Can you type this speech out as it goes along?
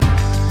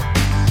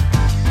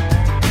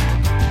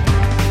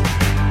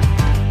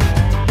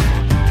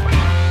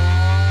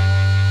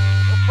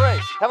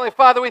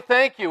Father, we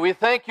thank you. We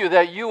thank you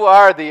that you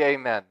are the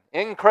Amen.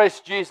 In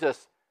Christ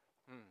Jesus,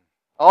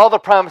 all the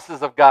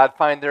promises of God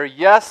find their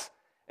yes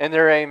and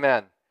their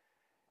amen.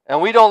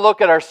 And we don't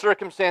look at our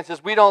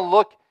circumstances. We don't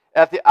look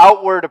at the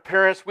outward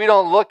appearance. We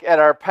don't look at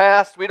our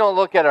past. We don't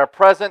look at our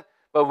present.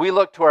 But we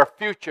look to our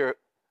future,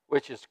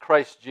 which is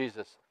Christ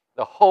Jesus,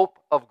 the hope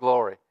of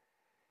glory.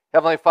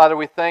 Heavenly Father,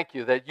 we thank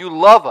you that you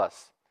love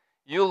us.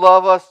 You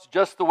love us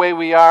just the way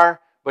we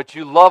are, but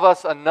you love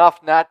us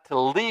enough not to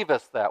leave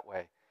us that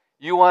way.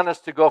 You want us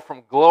to go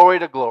from glory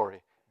to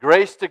glory,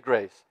 grace to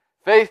grace,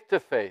 faith to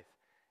faith.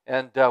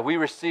 And we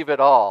receive it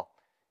all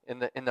in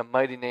the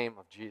mighty name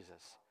of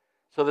Jesus.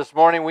 So this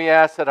morning we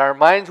ask that our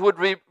minds would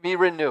be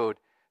renewed,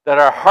 that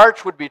our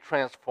hearts would be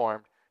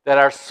transformed, that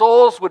our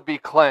souls would be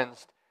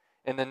cleansed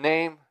in the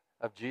name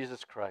of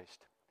Jesus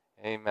Christ.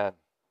 Amen.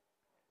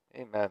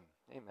 Amen.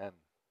 Amen.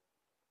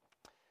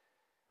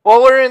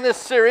 Well, we're in this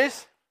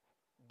series,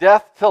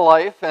 Death to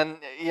Life, and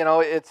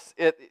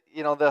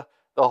the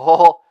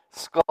whole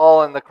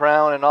skull and the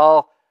crown and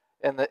all,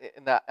 and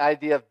the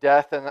idea of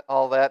death and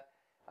all that.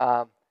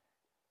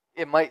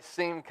 It might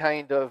seem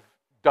kind of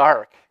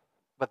dark,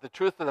 but the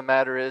truth of the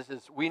matter is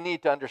we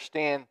need to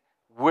understand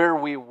where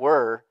we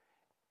were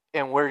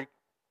and where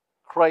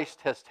Christ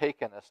has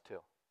taken us to.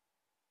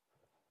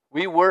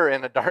 We were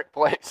in a dark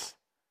place,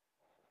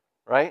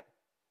 right?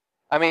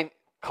 I mean,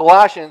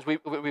 Colossians,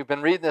 we've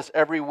been reading this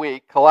every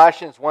week.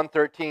 Colossians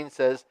 1:13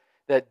 says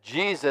that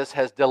Jesus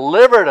has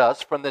delivered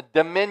us from the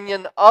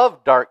dominion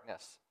of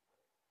darkness.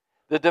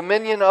 The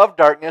dominion of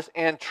darkness,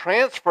 and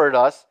transferred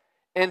us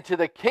into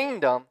the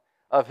kingdom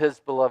of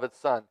his beloved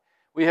Son.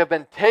 We have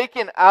been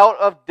taken out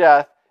of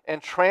death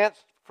and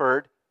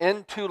transferred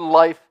into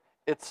life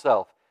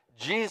itself.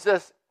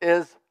 Jesus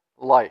is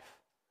life.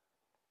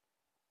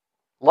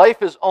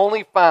 Life is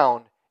only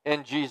found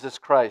in Jesus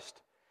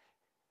Christ.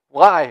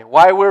 Why?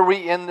 Why were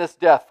we in this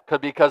death?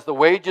 Because the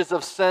wages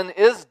of sin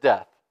is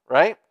death,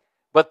 right?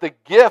 But the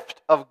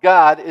gift of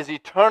God is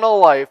eternal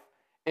life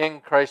in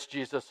Christ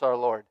Jesus our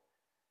Lord.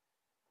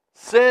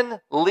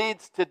 Sin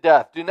leads to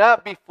death. Do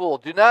not be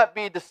fooled. Do not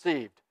be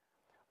deceived.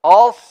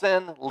 All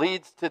sin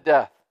leads to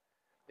death.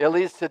 It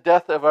leads to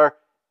death of our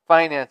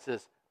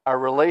finances, our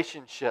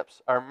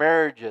relationships, our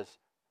marriages,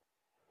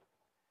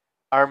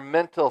 our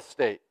mental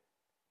state,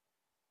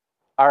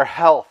 our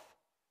health.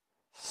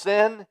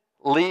 Sin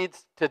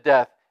leads to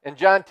death. In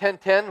John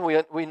 10:10,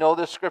 we know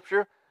this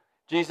scripture.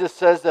 Jesus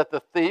says that the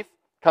thief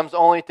comes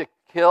only to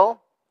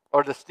kill,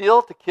 or to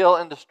steal, to kill,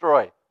 and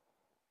destroy.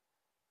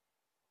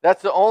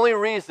 That's the only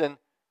reason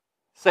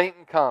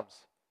Satan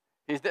comes.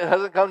 He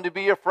doesn't come to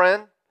be your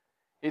friend.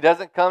 He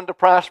doesn't come to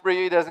prosper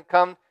you. He doesn't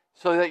come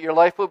so that your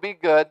life will be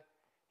good.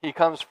 He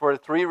comes for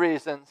three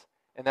reasons,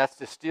 and that's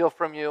to steal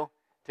from you,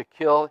 to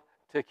kill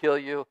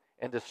you,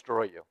 and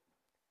destroy you.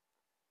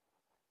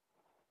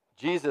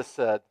 Jesus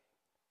said,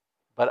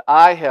 "But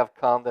I have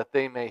come that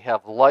they may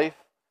have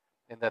life,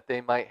 and that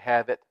they might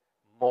have it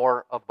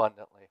more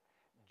abundantly."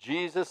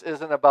 Jesus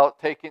isn't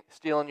about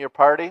stealing your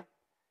party.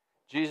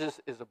 Jesus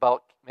is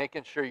about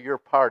making sure your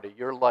party,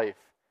 your life,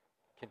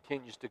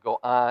 continues to go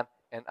on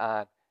and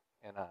on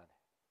and on.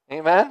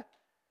 Amen?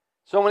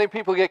 So many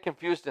people get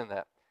confused in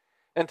that.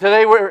 And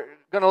today we're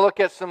going to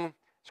look at some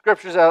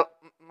scriptures that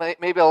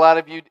maybe a lot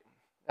of you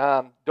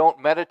don't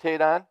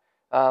meditate on,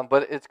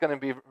 but it's going to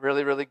be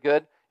really, really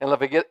good. In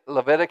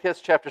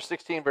Leviticus chapter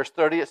 16, verse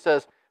 30, it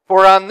says,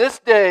 "For on this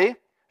day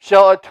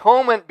shall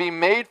atonement be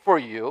made for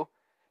you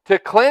to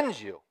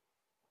cleanse you.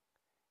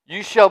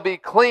 You shall be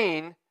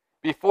clean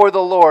before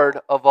the Lord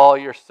of all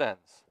your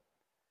sins."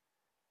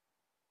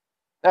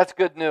 That's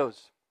good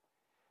news.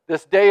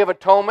 This Day of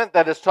Atonement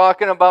that is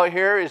talking about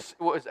here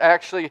was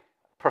actually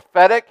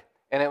prophetic,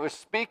 and it was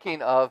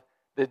speaking of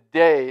the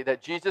day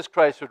that Jesus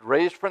Christ would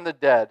raise from the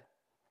dead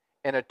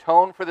and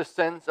atone for the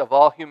sins of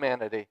all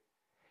humanity.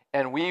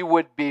 And we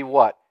would be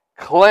what?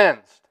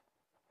 Cleansed.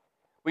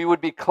 We would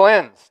be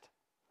cleansed.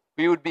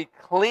 We would be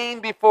clean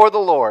before the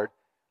Lord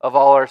of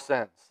all our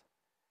sins.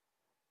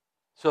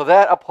 So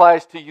that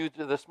applies to you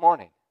this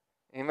morning.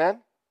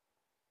 Amen?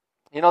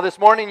 You know, this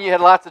morning you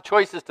had lots of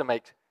choices to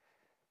make.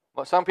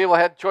 Well, some people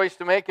had a choice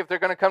to make if they're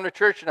going to come to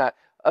church or not.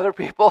 Other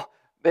people,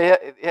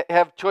 they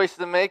have choices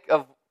to make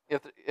of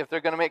if they're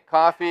going to make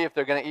coffee, if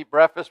they're going to eat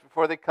breakfast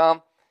before they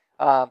come.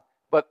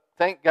 But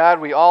thank God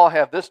we all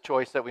have this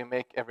choice that we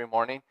make every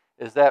morning,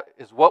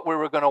 is what we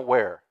were going to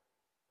wear,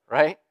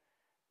 right?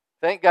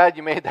 Thank God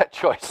you made that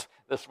choice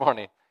this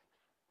morning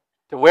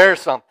to wear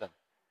something.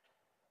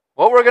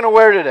 What we're going to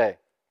wear today.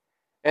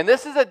 And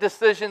this is a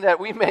decision that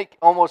we make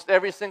almost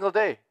every single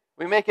day.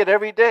 We make it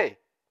every day.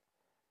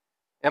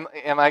 Am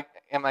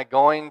I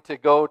going to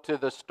go to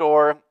the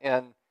store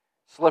in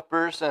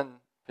slippers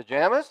and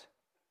pajamas?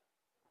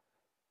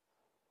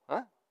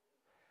 Huh?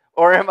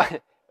 Or am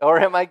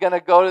I going to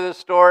go to the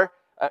store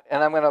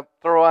and I'm going to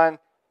throw on a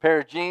pair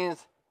of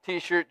jeans,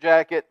 t-shirt,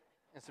 jacket,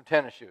 and some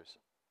tennis shoes?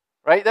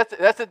 Right?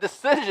 That's a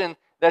decision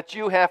that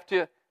you have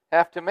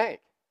to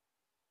make.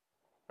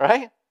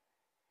 Right?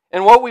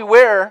 And what we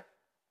wear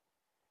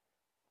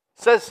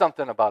says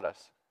something about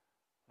us.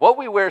 What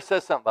we wear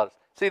says something about us.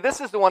 See, this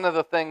is one of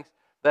the things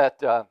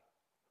that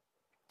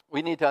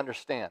we need to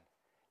understand,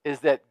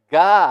 is that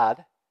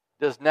God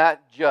does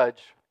not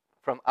judge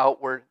from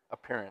outward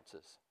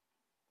appearances.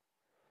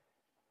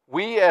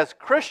 We as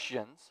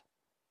Christians,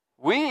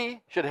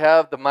 we should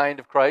have the mind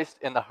of Christ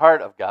and the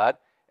heart of God,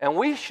 and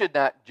we should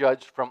not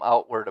judge from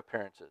outward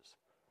appearances.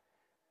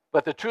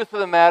 But the truth of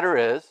the matter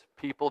is,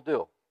 people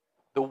do.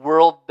 The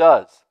world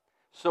does.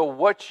 So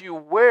what you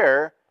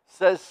wear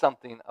says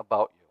something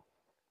about you.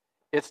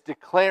 It's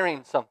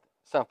declaring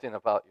something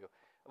about you.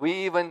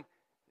 We even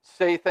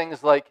say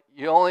things like,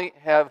 you only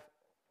have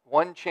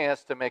one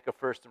chance to make a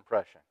first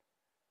impression.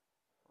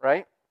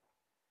 Right?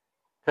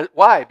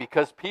 Why?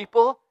 Because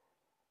people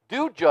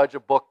do judge a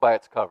book by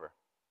its cover,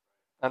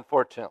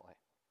 unfortunately.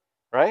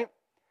 Right?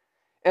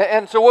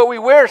 And so what we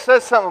wear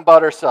says something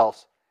about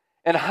ourselves.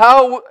 And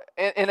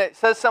it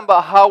says something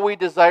about how we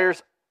desire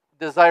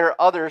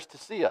others to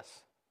see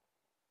us.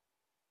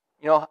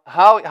 You know,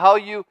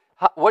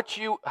 what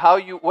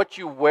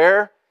you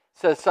wear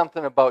says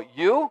something about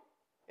you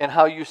and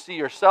how you see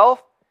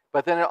yourself,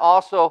 but then it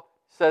also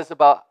says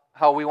about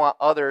how we want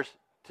others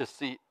to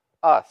see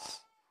us,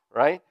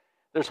 right?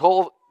 There's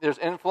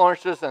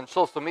influencers and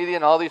social media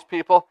and all these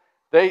people.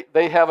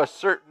 They have a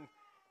certain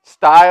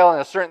style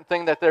and a certain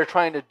thing that they're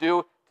trying to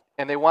do,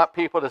 and they want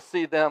people to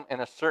see them in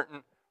a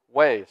certain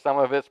way. Some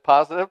of it's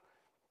positive,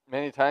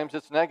 many times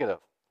it's negative,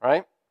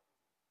 right?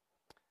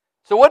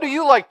 So what do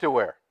you like to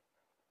wear?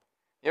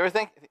 You ever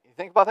think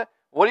about that?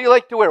 What do you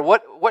like to wear?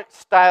 What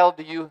style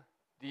do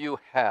you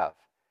have?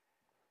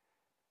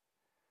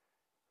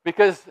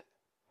 Because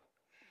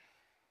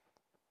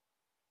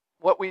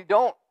what we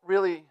don't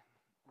really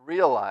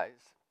realize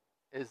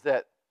is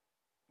that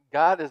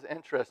God is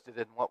interested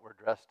in what we're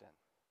dressed in.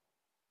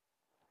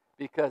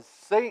 Because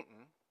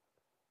Satan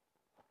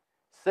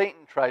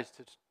tries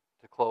to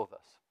clothe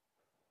us.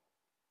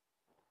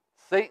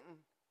 Satan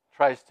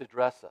tries to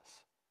dress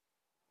us.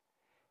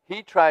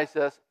 He tries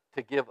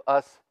to give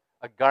us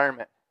a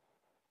garment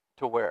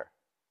to wear.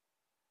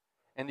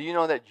 And do you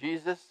know that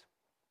Jesus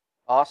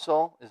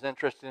also is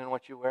interested in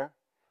what you wear?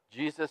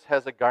 Jesus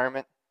has a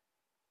garment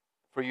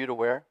for you to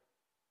wear.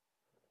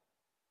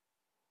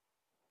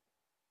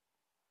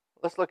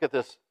 Let's look at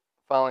this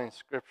following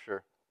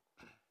scripture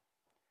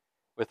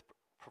with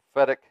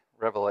prophetic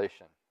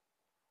revelation.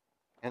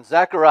 In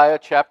Zechariah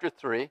chapter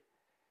 3,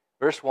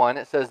 verse 1,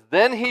 it says,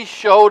 "Then he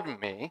showed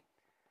me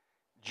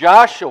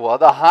Joshua,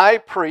 the high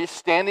priest,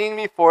 standing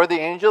before the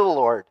angel of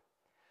the Lord."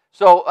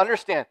 So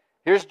understand,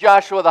 here's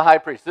Joshua the high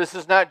priest. This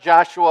is not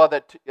Joshua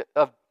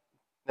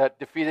that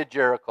defeated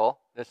Jericho.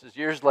 This is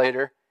years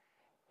later.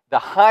 The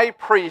high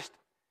priest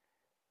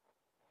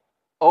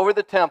over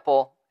the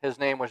temple, his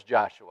name was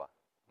Joshua.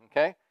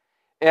 Okay?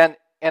 And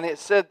it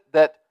said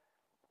that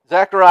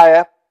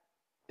Zechariah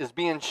is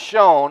being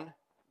shown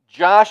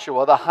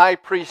Joshua, the high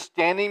priest,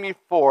 standing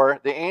before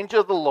the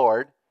angel of the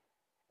Lord,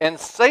 and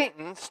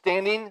Satan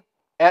standing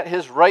at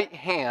his right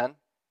hand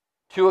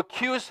to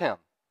accuse him.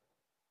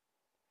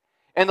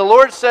 And the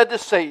Lord said to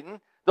Satan,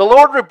 "The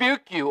Lord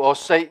rebuke you, O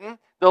Satan.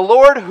 The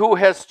Lord who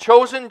has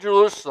chosen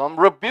Jerusalem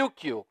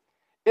rebuke you.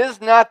 Is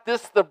not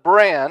this the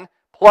brand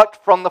plucked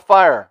from the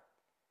fire?"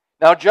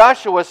 Now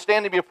Joshua was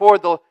standing before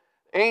the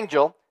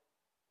angel,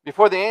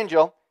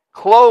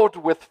 clothed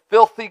with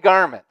filthy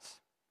garments.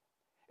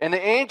 And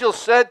the angel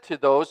said to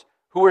those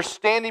who were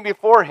standing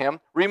before him,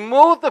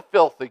 "Remove the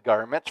filthy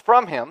garments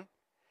from him."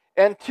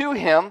 And to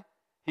him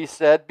he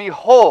said,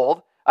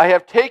 "Behold, I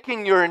have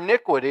taken your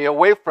iniquity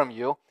away from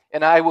you,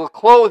 and I will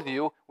clothe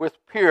you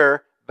with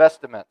pure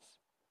vestments."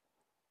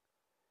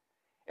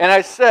 And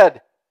I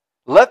said,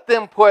 "Let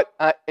them put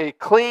a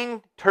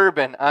clean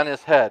turban on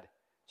his head."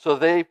 So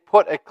they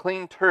put a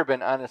clean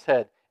turban on his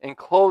head and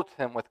clothed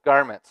him with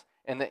garments.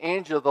 And the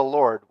angel of the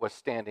Lord was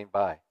standing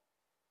by.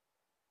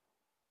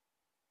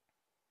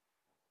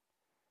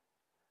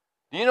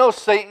 Do you know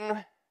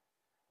Satan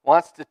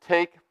wants to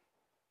take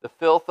the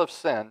filth of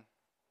sin,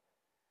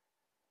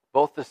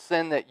 both the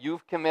sin that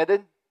you've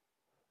committed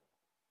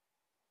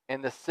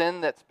and the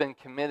sin that's been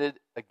committed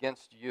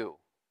against you?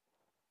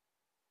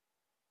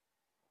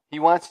 He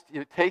wants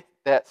to take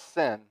that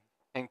sin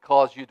and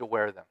cause you to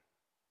wear them.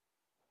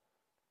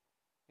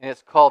 And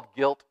it's called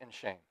guilt and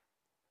shame.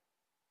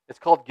 It's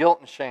called guilt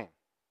and shame.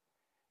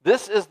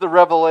 This is the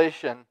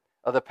revelation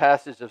of the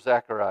passage of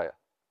Zechariah.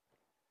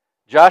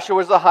 Joshua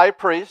was the high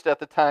priest at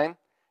the time,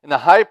 and the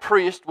high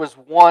priest was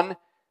one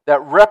that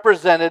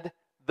represented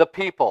the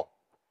people.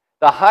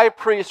 The high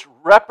priest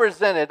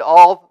represented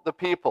all the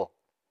people,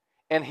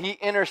 and he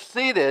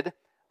interceded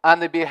on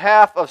the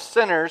behalf of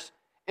sinners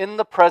in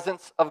the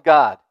presence of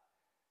God.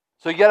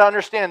 So you got to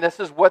understand, this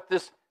is what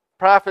this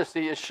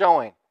prophecy is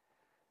showing.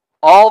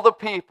 All the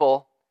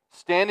people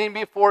standing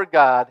before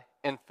God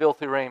in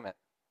filthy raiment,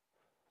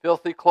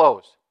 filthy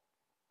clothes.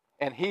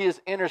 And he is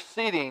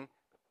interceding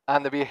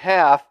on the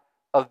behalf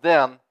of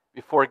them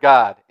before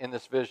God in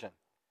this vision.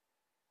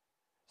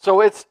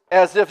 So it's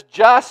as if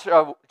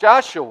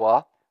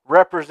Joshua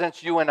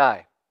represents you and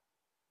I.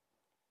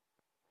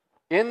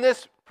 In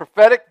this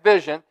prophetic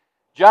vision,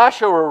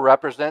 Joshua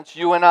represents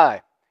you and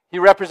I. He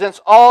represents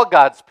all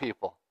God's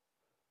people.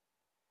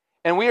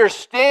 And we are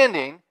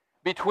standing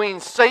between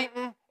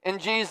Satan and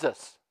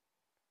Jesus.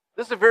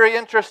 This is a very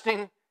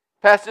interesting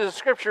passage of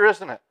Scripture,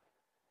 isn't it?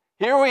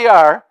 Here we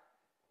are,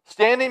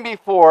 standing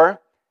before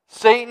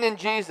Satan and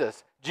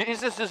Jesus.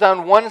 Jesus is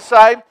on one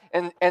side,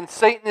 and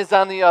Satan is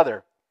on the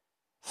other.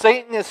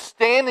 Satan is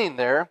standing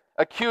there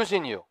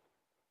accusing you.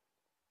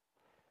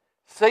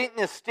 Satan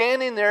is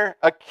standing there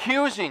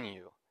accusing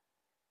you.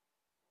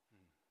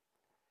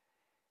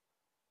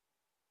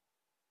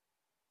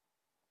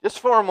 Just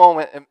for a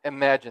moment,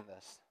 imagine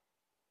this.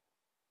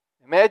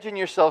 Imagine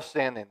yourself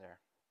standing there.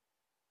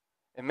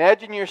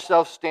 Imagine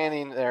yourself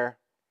standing there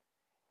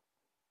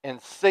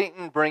and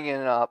Satan bringing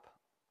up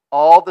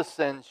all the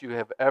sins you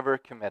have ever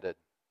committed.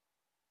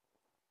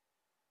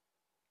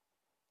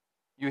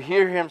 You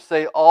hear him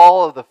say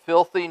all of the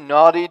filthy,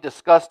 naughty,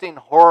 disgusting,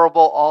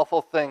 horrible,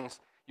 awful things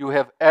you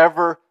have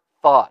ever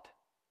thought,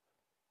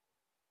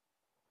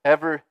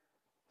 ever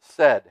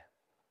said,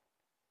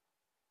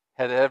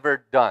 had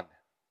ever done.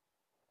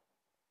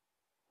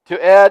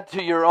 To add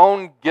to your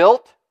own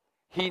guilt,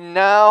 he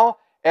now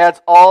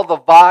adds all the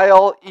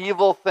vile,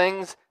 evil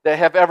things that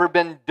have ever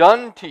been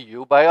done to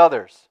you by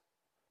others,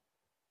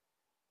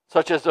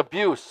 such as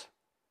abuse,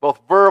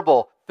 both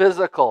verbal,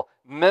 physical,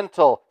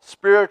 mental,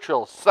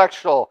 spiritual,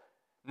 sexual,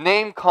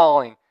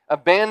 name-calling,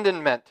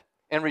 abandonment,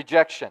 and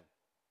rejection.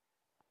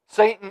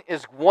 Satan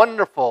is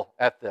wonderful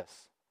at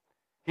this.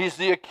 He's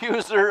the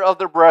accuser of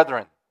the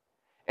brethren,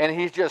 and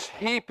he's just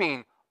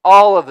heaping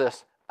all of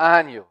this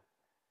on you.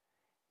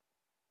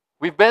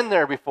 We've been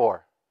there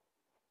before.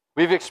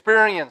 We've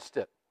experienced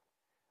it.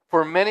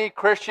 For many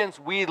Christians,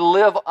 we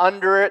live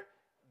under it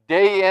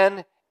day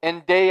in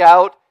and day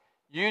out.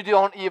 You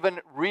don't even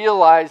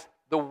realize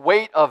the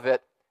weight of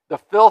it, the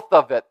filth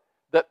of it,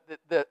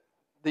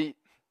 the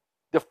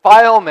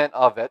defilement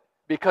of it,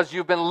 because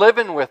you've been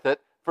living with it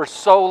for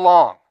so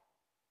long.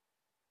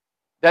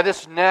 That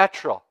is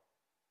natural.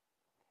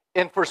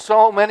 And for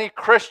so many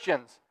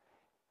Christians,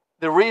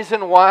 the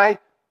reason why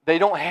they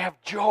don't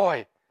have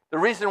joy, the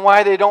reason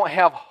why they don't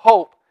have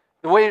hope,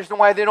 the reason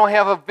why they don't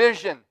have a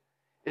vision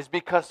is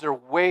because they're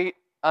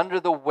under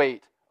the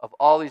weight of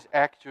all these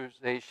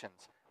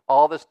accusations,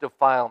 all this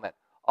defilement,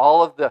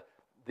 all of the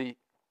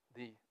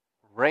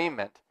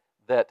raiment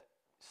that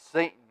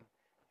Satan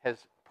has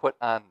put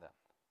on them.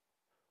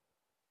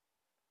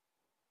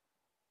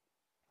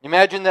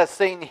 Imagine that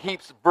Satan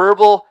heaps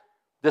verbal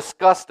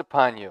disgust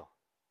upon you.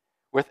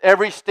 With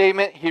every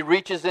statement, he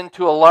reaches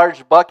into a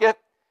large bucket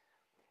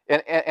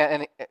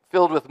and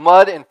filled with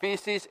mud and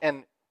feces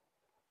and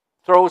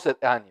throws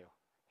it on you.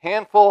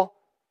 Handful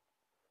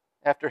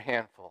after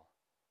handful.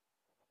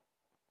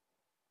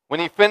 When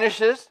he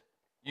finishes,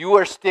 you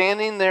are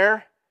standing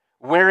there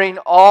wearing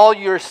all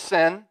your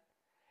sin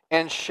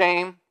and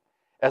shame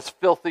as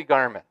filthy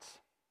garments.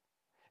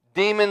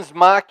 Demons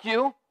mock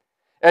you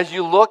as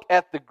you look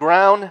at the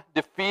ground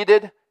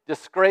defeated,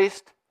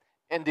 disgraced,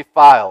 and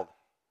defiled.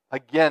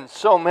 Again,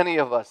 so many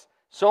of us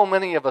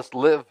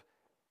live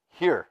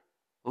here,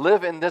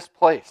 live in this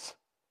place.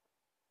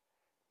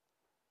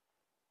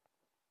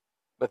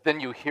 But then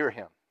you hear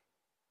him.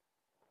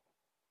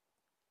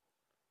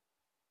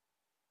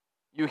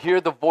 You hear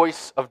the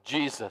voice of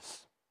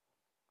Jesus.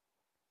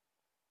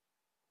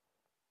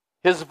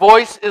 His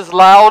voice is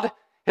loud.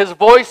 His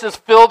voice is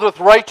filled with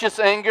righteous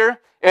anger.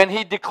 And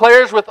he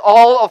declares with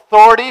all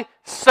authority,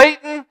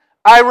 Satan,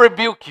 I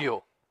rebuke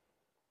you.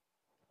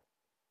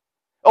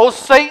 O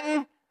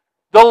Satan,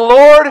 the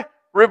Lord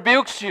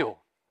rebukes you.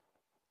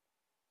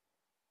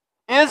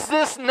 Is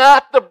this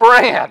not the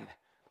brand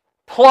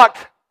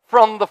plucked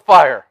from the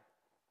fire?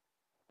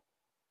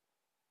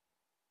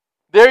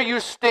 There you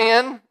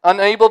stand,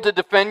 unable to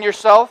defend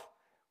yourself,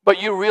 but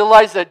you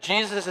realize that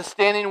Jesus is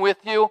standing with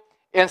you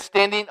and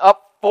standing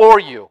up for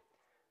you.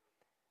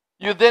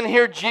 You then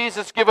hear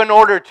Jesus give an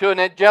order to an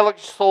angelic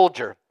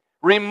soldier.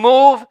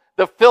 Remove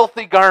the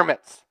filthy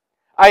garments.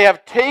 I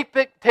have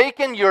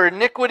taken your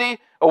iniquity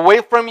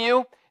away from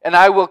you, and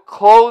I will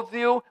clothe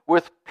you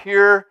with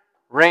pure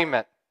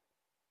raiment.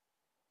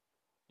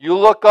 You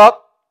look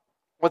up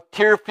with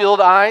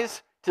tear-filled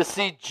eyes to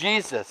see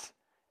Jesus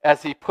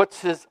as he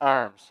puts his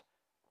arms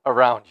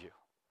around you.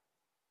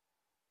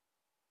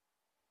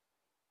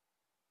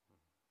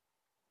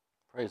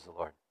 Praise the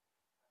Lord.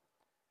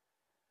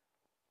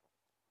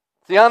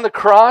 See, on the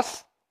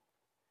cross,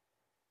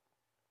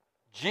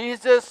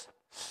 Jesus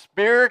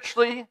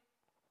spiritually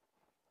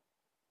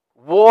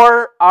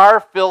wore our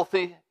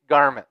filthy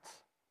garments.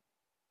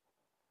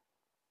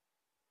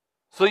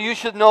 So you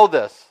should know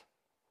this.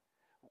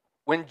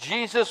 When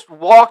Jesus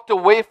walked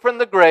away from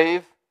the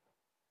grave,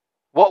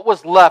 what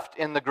was left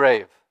in the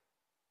grave?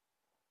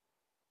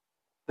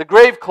 The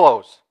grave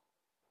clothes.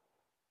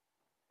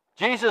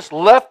 Jesus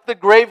left the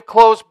grave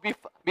clothes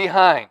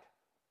behind.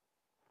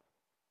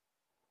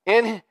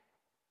 In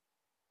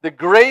the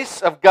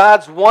grace of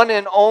God's one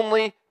and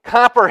only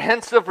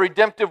comprehensive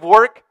redemptive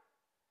work,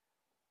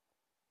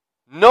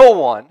 no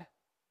one,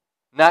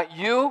 not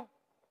you,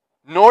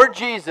 nor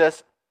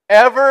Jesus,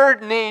 ever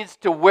needs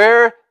to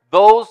wear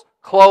those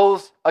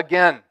clothes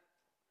again.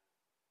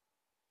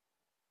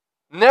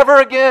 Never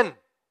again.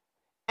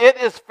 It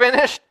is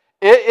finished.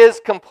 It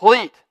is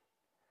complete.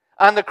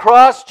 On the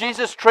cross,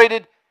 Jesus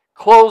traded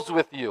clothes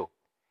with you.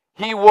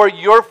 He wore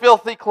your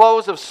filthy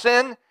clothes of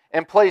sin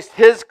and placed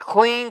His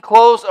clean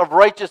clothes of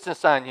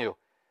righteousness on you.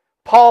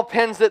 Paul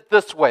pens it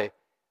this way.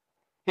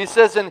 He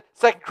says in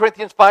 2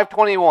 Corinthians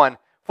 5:21,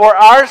 "For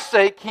our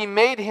sake He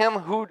made Him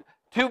who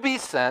to be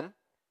sin.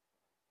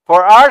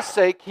 For our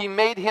sake He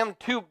made Him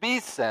to be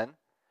sin,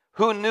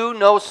 who knew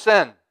no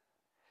sin,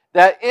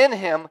 that in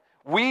Him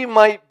we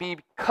might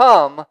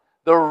become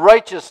the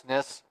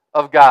righteousness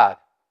of God."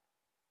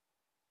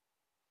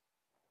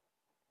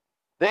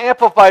 The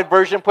Amplified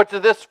Version puts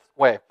it this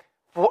way.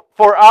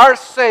 For our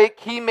sake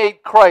He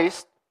made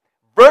Christ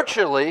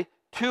virtually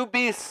to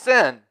be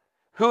sin,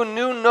 who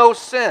knew no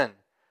sin,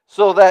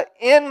 so that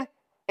in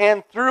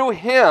and through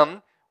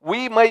Him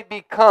we might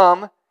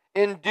become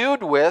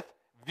endued with,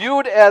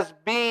 viewed as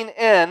being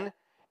in,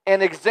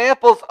 and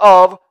examples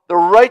of the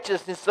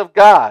righteousness of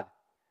God,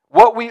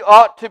 what we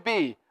ought to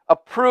be,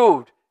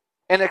 approved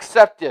and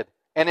accepted,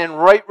 and in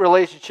right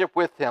relationship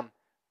with Him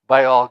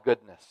by all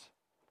goodness.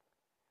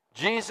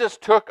 Jesus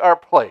took our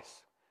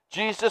place.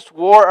 Jesus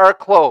wore our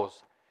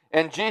clothes.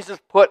 And Jesus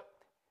put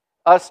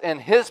us in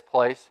His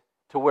place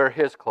to wear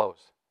His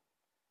clothes.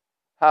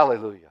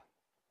 Hallelujah.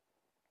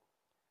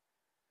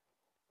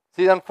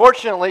 See,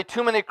 unfortunately,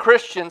 too many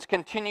Christians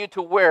continue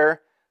to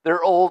wear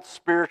their old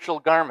spiritual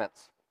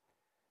garments.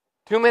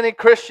 Too many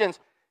Christians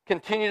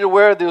continue to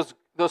wear those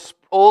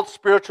old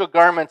spiritual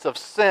garments of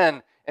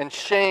sin and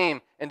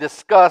shame and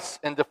disgust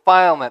and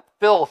defilement,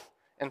 filth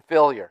and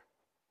failure.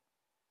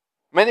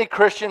 Many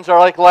Christians are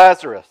like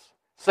Lazarus.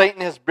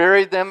 Satan has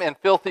buried them in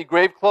filthy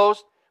grave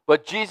clothes,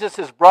 but Jesus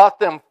has brought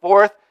them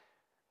forth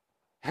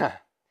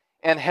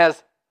and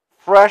has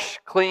fresh,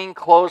 clean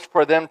clothes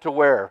for them to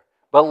wear.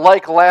 But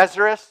like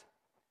Lazarus,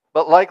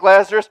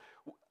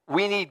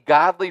 we need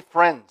godly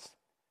friends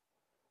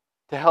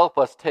to help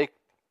us take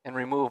and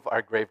remove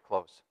our grave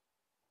clothes.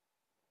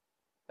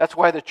 That's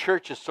why the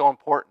church is so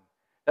important.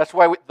 That's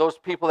why those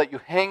people that you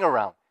hang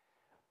around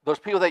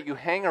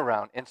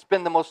and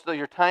spend the most of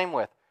your time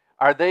with,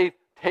 are they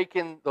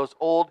taking those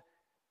old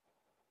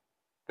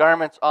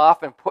garments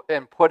off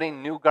and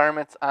putting new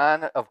garments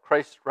on of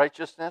Christ's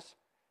righteousness?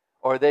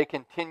 Or are they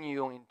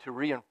continuing to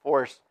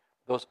reinforce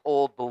those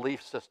old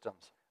belief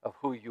systems of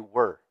who you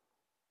were?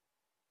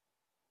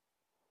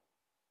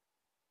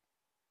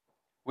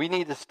 We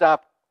need to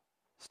stop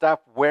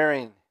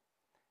wearing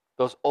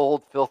those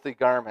old filthy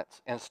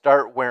garments and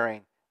start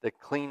wearing the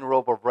clean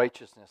robe of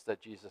righteousness that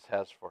Jesus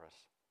has for us.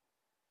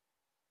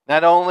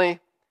 Not only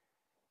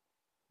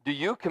do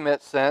you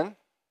commit sin,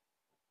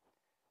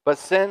 but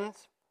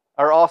sins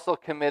are also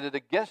committed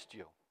against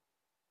you.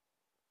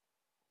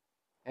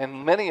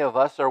 And many of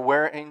us are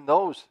wearing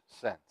those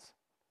sins.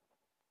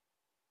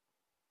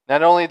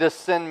 Not only does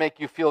sin make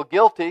you feel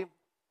guilty,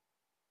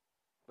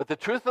 but the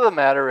truth of the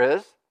matter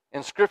is,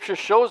 and Scripture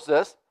shows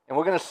this, and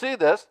we're going to see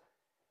this,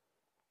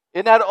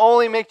 it not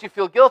only makes you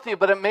feel guilty,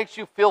 but it makes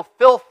you feel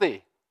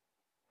filthy.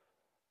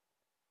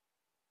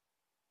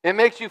 It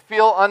makes you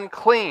feel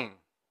unclean.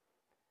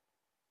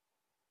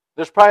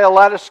 There's probably a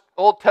lot of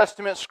Old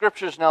Testament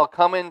scriptures now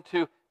coming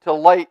to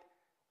light,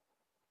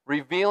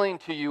 revealing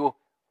to you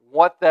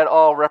what that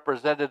all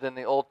represented in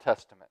the Old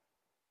Testament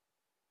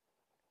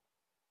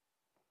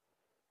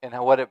and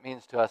what it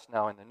means to us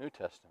now in the New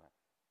Testament.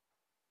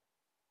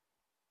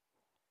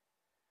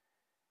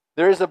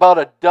 There is about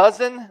a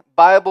dozen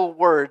Bible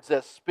words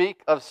that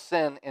speak of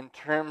sin in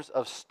terms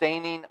of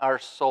staining our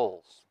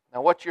souls.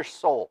 Now, what's your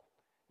soul?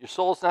 Your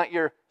soul is not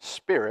your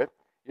spirit.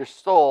 Your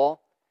soul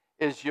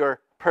is your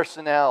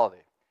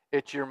personality.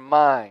 It's your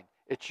mind.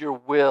 It's your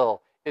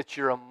will. It's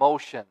your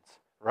emotions,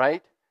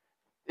 right?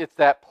 It's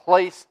that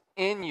place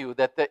in you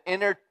that the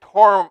inner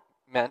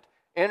torment,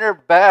 inner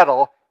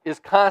battle is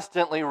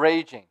constantly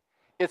raging.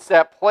 It's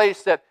that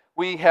place that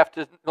we have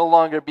to no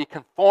longer be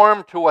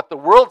conformed to what the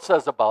world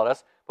says about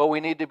us, but we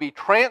need to be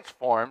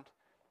transformed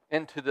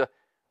into the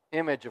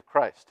image of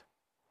Christ.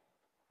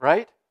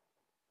 Right?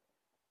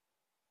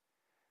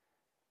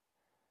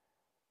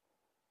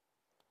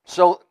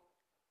 So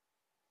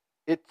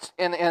it's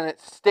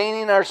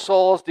staining our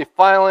souls,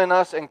 defiling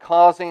us, and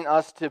causing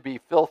us to be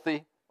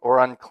filthy or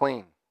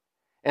unclean.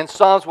 In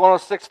Psalms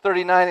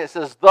 106:39, it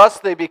says, "Thus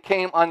they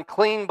became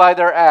unclean by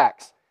their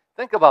acts."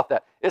 Think about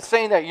that. It's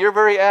saying that your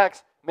very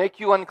acts make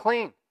you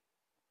unclean.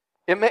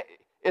 And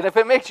if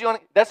it makes you,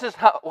 that's just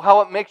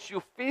how it makes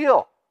you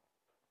feel.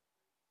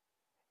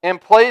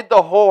 And played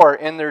the whore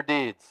in their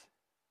deeds.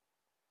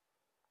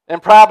 In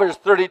Proverbs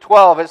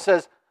 30:12, it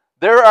says,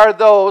 "There are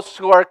those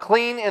who are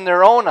clean in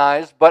their own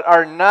eyes, but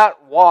are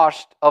not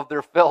washed of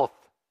their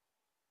filth."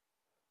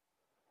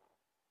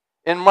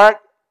 In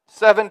Mark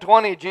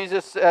 7:20,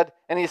 Jesus said,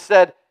 and He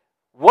said,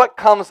 "What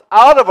comes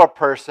out of a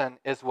person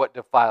is what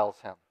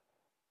defiles him."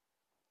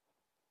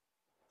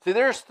 See,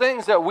 there's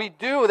things that we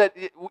do that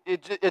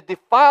it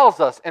defiles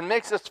us and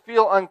makes us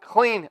feel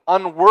unclean,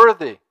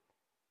 unworthy.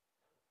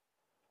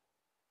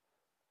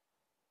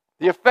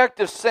 The effect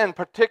of sin,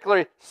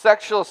 particularly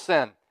sexual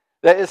sin,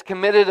 that is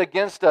committed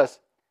against us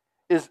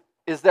is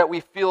that we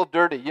feel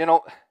dirty. You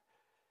know,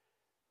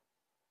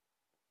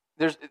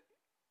 there's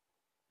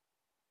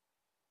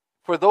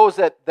for those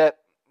that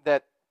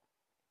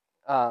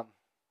are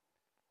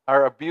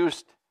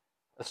abused,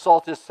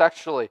 assaulted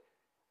sexually,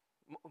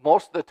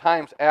 most of the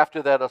times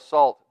after that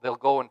assault, they'll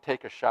go and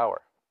take a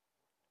shower.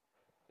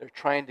 They're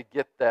trying to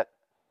get that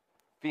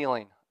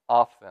feeling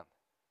off them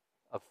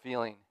of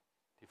feeling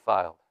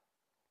defiled.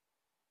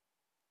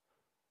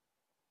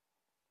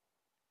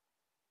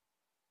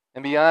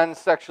 And beyond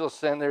sexual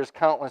sin, there's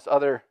countless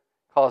other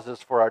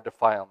causes for our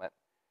defilement.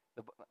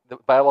 The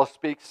Bible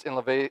speaks in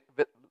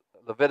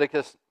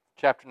Leviticus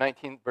chapter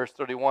 19, verse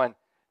 31,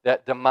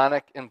 that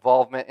demonic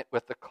involvement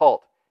with the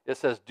cult. It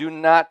says, "Do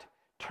not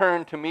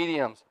turn to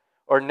mediums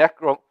or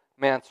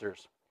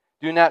necromancers.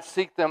 Do not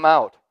seek them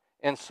out,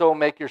 and so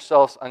make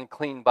yourselves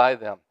unclean by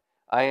them.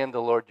 I am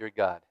the Lord your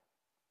God."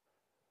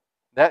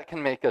 That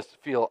can make us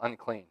feel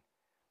unclean.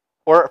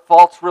 Or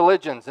false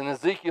religions. In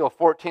Ezekiel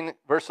 14,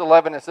 verse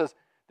 11, it says,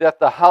 "That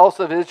the house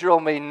of Israel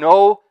may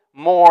no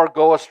more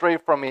go astray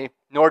from me,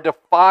 nor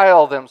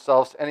defile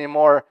themselves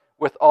anymore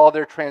with all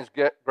their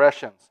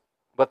transgressions,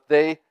 but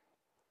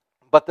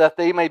that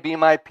they may be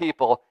my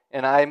people,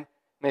 and I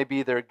may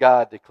be their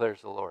God,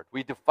 declares the Lord."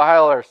 We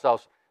defile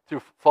ourselves through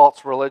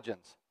false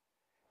religions,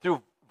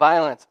 through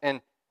violence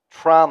and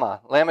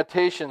trauma.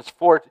 Lamentations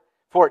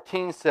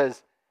 4:14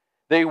 says,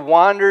 "They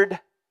wandered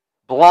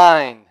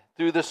blind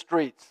through the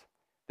streets.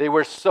 They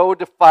were so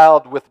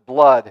defiled with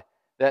blood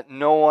that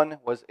no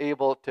one was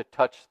able to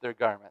touch their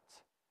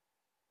garments."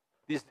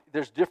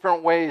 There's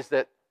different ways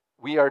that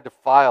we are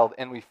defiled,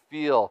 and we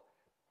feel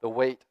the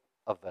weight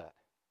of that.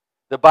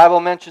 The Bible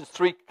mentions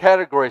 3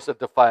 categories of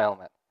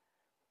defilement.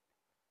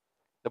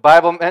 The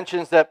Bible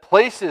mentions that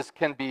places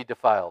can be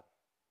defiled.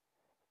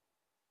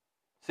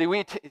 See,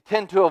 we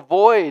tend to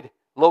avoid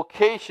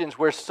locations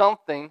where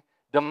something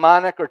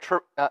demonic or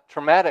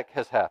traumatic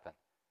has happened.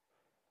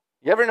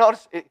 You ever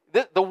notice?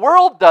 The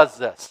world does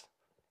this.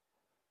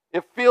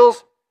 It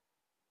feels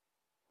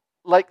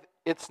like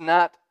it's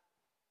not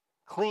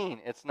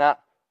clean. It's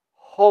not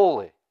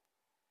holy.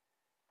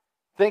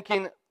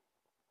 Thinking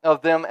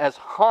of them as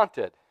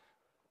haunted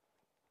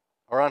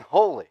or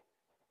unholy.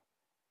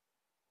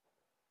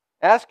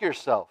 Ask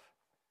yourself,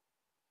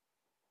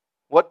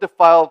 what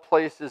defiled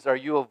places are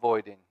you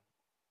avoiding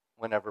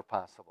whenever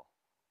possible?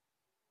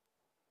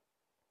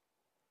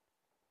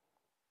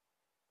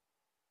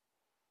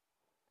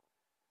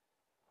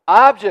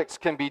 Objects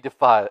can be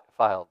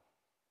defiled.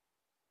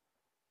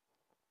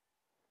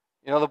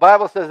 You know, the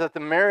Bible says that the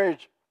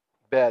marriage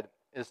bed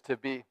is to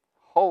be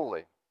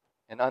holy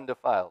and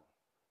undefiled.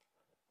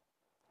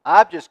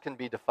 Objects can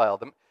be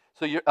defiled.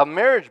 So a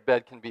marriage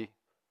bed can be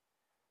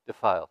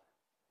defiled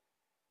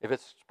if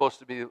it's supposed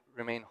to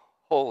remain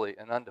holy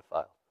and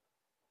undefiled.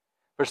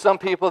 For some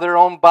people, their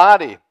own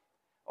body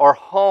or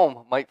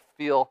home might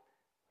feel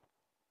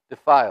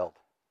defiled.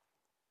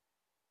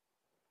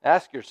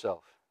 Ask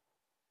yourself,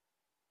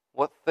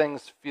 what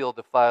things feel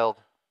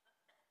defiled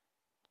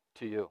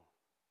to you?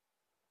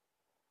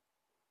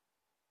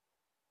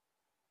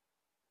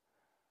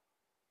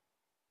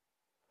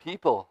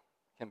 People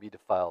can be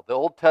defiled. The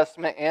Old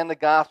Testament and the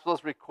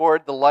Gospels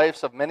record the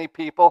lives of many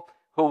people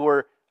who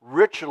were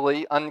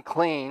ritually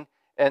unclean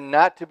and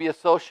not to be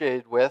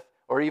associated with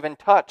or even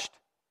touched.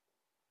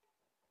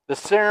 The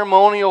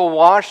ceremonial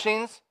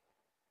washings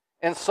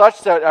and such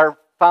that are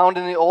found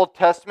in the Old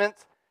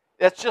Testament,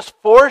 that's just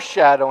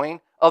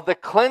foreshadowing of the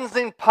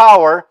cleansing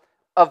power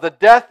of the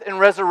death and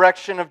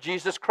resurrection of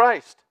Jesus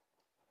Christ.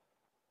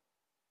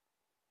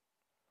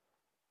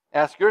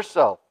 Ask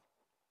yourself,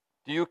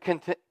 do you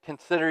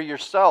consider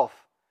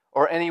yourself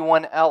or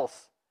anyone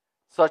else,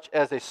 such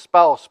as a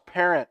spouse,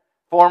 parent,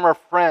 former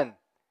friend,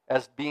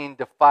 as being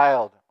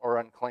defiled or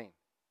unclean?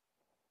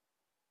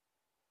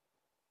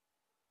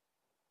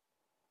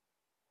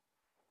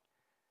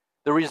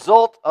 The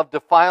result of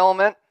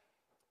defilement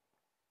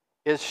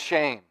is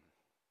shame.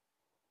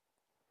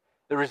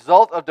 The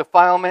result of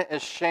defilement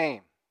is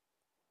shame,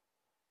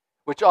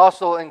 which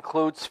also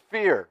includes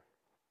fear.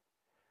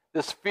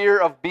 This fear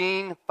of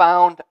being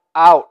found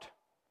out,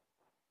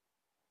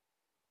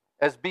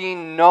 as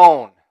being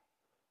known,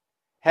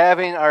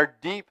 having our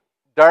deep,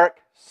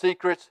 dark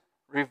secrets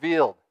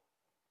revealed.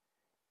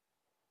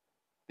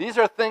 These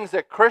are things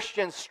that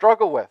Christians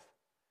struggle with.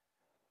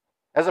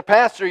 As a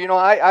pastor, you know,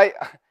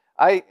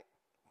 I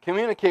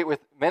communicate with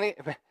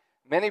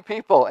many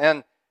people,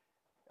 and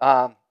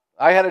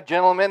I had a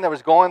gentleman that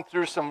was going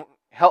through some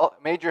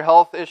major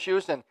health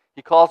issues, and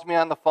he calls me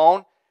on the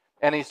phone,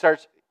 and he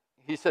says,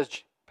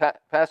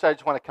 "Pastor, I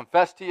just want to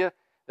confess to you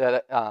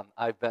that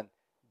I've been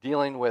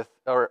dealing with,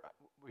 or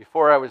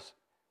before I was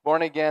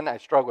born again, I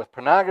struggled with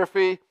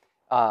pornography,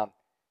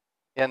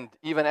 and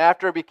even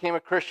after I became a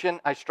Christian,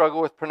 I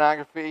struggle with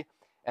pornography,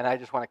 and I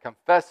just want to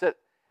confess it.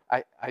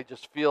 I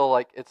just feel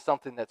like it's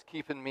something that's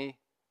keeping me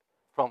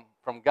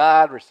from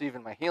God,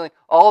 receiving my healing."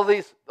 All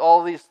these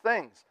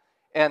things,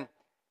 and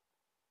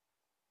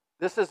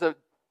this is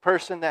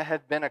person that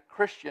had been a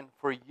Christian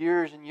for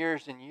years and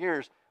years and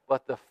years,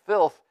 but the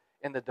filth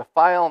and the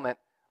defilement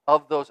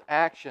of those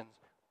actions,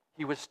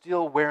 he was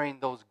still wearing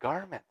those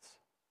garments.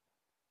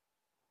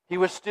 He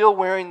was still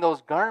wearing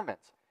those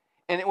garments.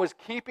 And it was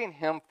keeping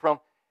him from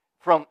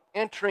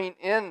entering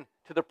into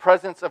the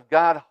presence of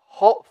God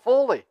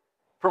fully,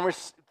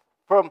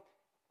 from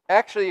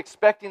actually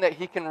expecting that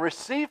he can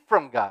receive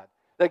from God,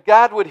 that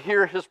God would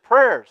hear his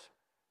prayers.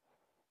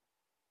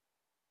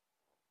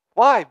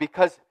 Why?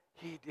 Because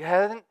he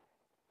hadn't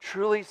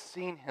truly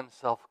seen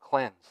himself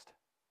cleansed.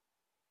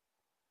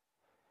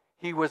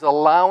 He was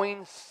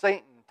allowing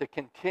Satan to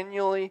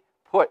continually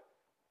put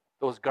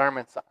those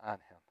garments on him.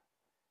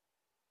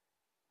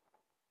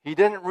 He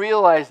didn't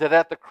realize that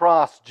at the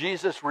cross,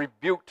 Jesus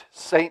rebuked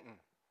Satan.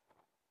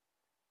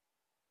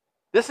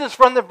 This is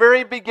from the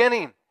very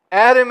beginning,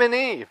 Adam and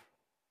Eve,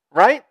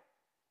 right?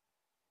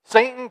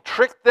 Satan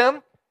tricked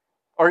them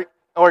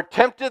or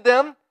tempted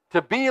them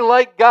to be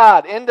like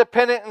God,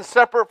 independent and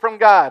separate from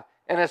God.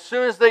 And as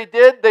soon as they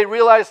did, they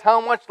realized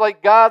how much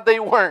like God they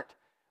weren't,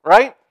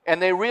 right?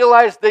 And they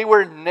realized they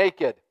were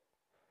naked.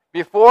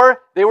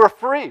 Before, they were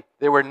free.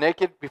 They were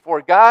naked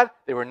before God.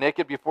 They were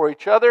naked before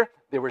each other.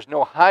 There was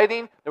no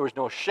hiding. There was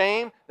no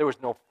shame. There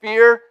was no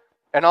fear.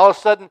 And all of a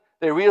sudden,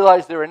 they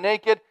realized they were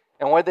naked.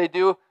 And what did they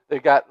do? They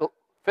got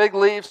fig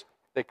leaves.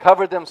 They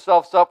covered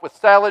themselves up with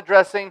salad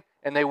dressing,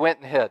 and they went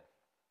and hid.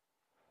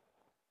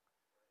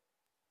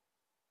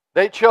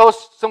 They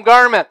chose some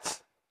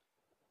garments.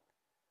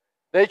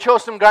 They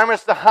chose some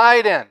garments to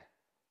hide in,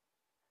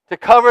 to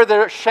cover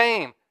their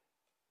shame,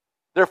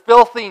 their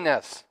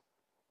filthiness.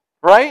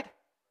 Right?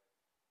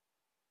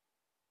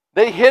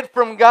 They hid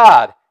from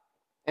God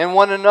and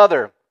one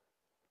another.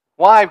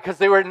 Why? Because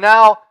they were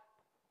now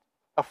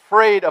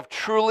afraid of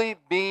truly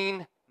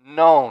being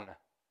known.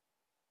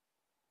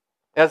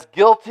 As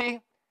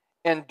guilty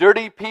and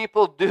dirty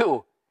people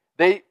do,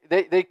 they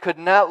could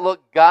not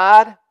look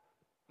God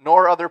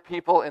nor other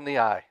people in the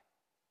eye.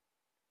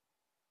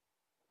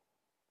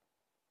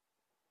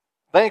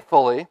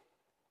 Thankfully,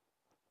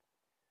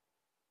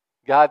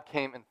 God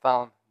came and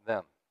found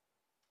them.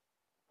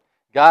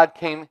 God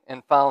came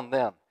and found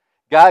them.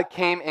 God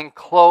came and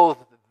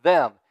clothed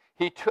them.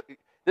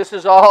 This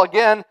is all,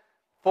 again,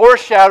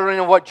 foreshadowing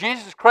of what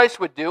Jesus Christ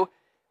would do.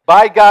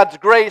 By God's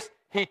grace,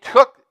 He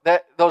took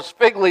those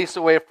fig leaves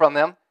away from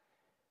them,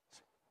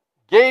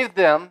 gave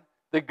them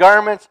the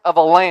garments of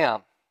a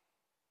lamb,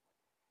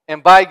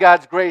 and by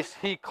God's grace,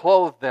 He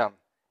clothed them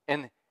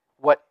in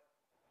what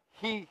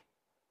He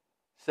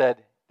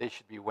said they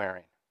should be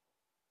wearing.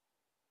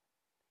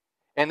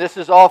 And this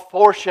is all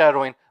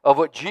foreshadowing of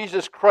what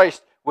Jesus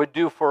Christ would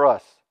do for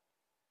us.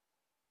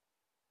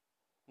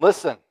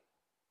 Listen,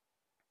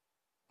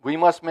 we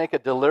must make a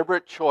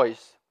deliberate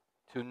choice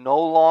to no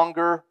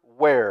longer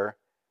wear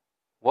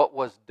what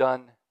was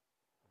done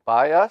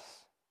by us,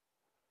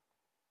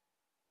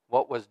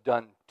 what was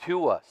done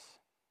to us.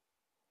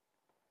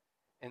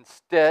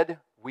 Instead,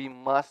 we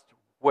must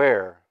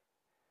wear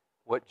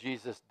what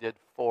Jesus did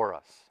for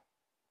us.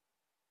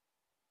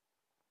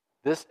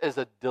 This is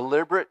a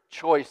deliberate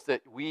choice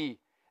that we,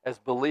 as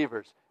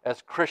believers,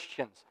 as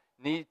Christians,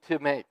 need to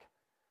make.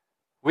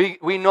 We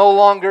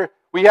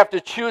have to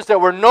choose that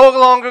we're no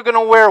longer going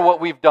to wear what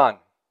we've done.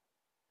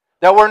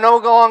 That we're no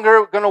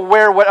longer going to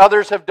wear what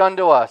others have done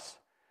to us.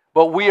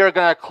 But we are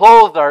going to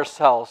clothe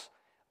ourselves,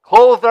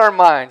 clothe our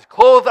minds,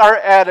 clothe our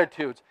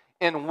attitudes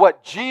in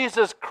what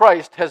Jesus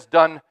Christ has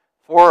done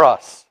for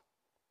us.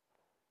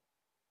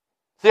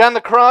 See, on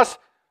the cross,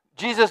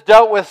 Jesus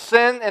dealt with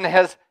sin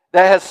that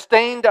has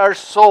stained our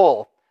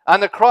soul. On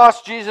the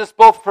cross, Jesus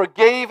both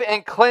forgave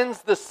and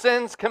cleansed the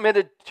sins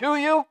committed to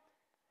you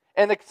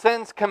and the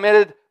sins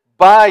committed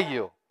by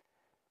you.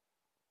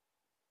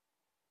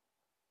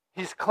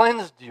 He's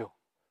cleansed you.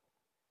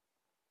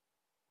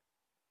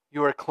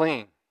 You are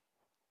clean.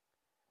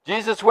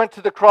 Jesus went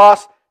to the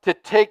cross to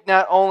take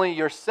not only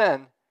your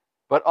sin,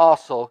 but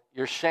also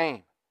your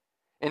shame.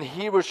 In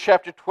Hebrews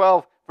chapter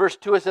 12, verse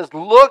 2, it says,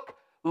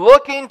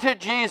 looking to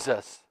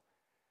Jesus.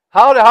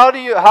 How do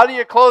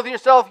you clothe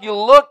yourself? You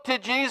look to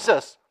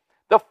Jesus,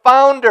 the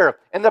founder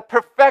and the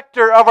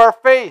perfecter of our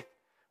faith,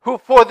 who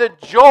for the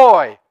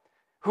joy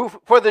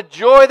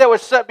that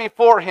was set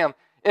before him,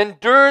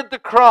 endured the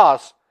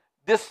cross,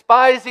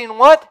 despising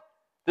what?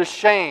 The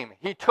shame.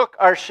 He took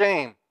our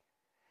shame.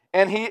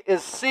 And he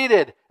is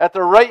seated at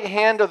the right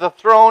hand of the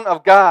throne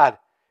of God.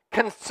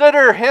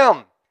 Consider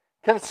him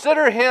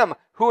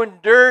who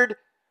endured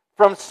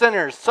from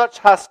sinners such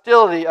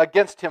hostility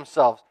against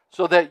himself,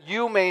 so that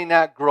you may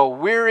not grow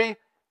weary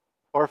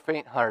or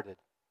faint-hearted.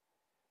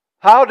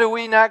 How do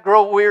we not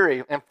grow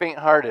weary and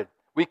faint-hearted?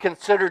 We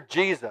consider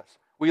Jesus.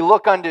 We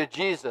look unto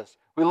Jesus.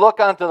 We look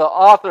unto the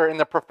author and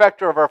the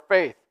perfecter of our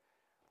faith.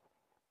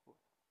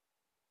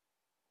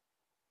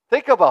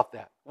 Think about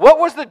that. What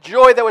was the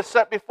joy that was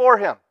set before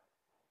him?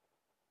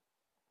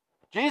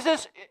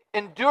 Jesus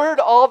endured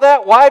all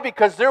that. Why?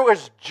 Because there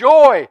was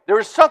joy. There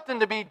was something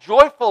to be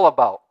joyful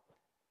about.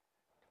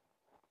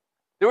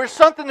 There was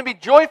something to be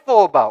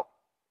joyful about.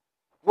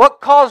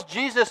 What caused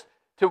Jesus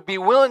to be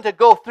willing to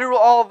go through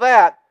all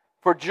that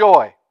for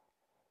joy.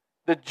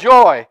 The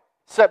joy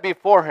set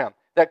before him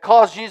that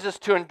caused Jesus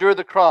to endure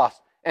the cross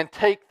and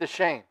take the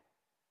shame.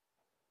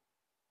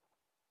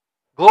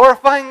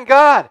 Glorifying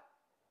God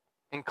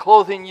and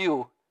clothing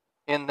you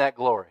in that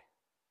glory.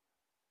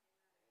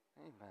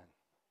 Amen.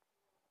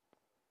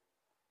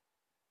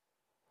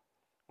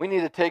 We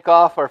need to take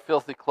off our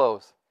filthy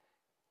clothes.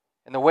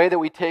 And the way that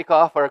we take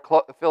off our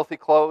filthy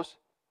clothes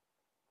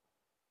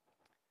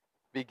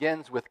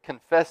begins with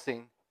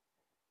confessing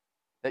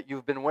that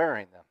you've been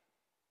wearing them.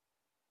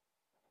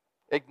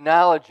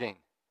 Acknowledging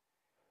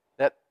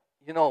that,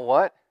 you know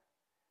what?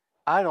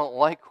 I don't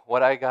like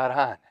what I got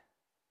on.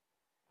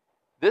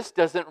 This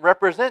doesn't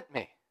represent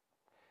me.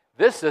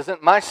 This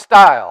isn't my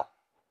style.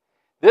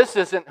 This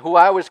isn't who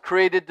I was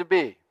created to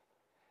be.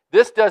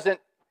 This doesn't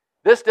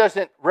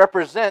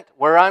represent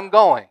where I'm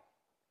going.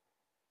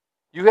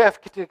 You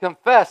have to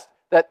confess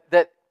that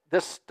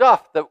the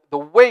stuff, the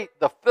weight,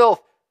 the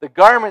filth, the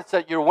garments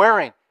that you're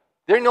wearing,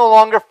 they no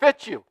longer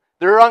fit you.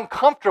 They're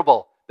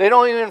uncomfortable. They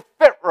don't even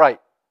fit right.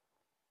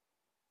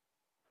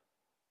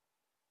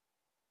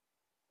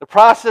 The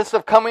process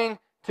of coming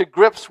to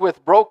grips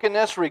with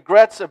brokenness,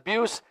 regrets,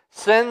 abuse,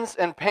 sins,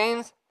 and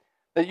pains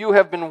that you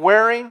have been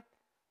wearing,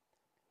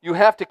 you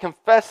have to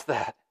confess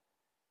that.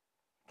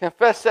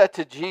 Confess that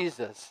to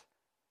Jesus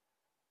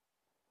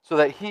so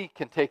that He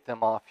can take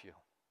them off you.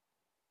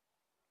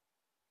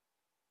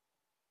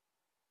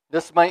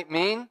 This might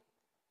mean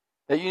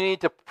that you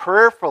need to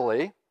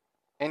prayerfully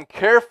and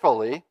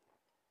carefully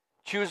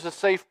choose a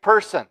safe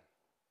person.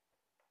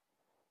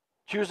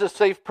 Choose a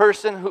safe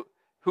person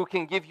who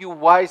can give you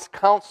wise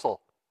counsel.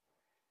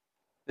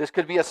 This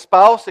could be a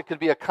spouse, it could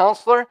be a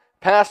counselor,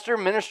 pastor,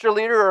 minister,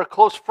 leader, or a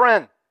close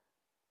friend.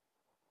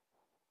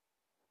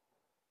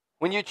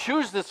 When you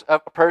choose this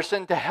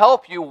person to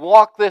help you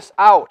walk this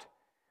out,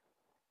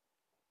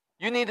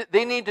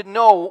 they need to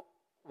know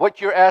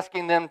what you're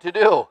asking them to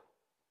do.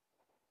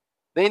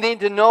 They need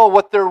to know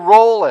what their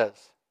role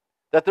is.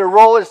 That their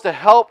role is to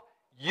help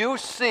you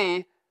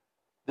see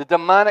the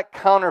demonic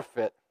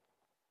counterfeit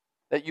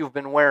that you've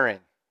been wearing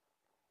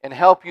and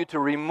help you to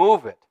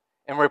remove it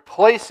and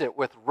replace it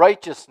with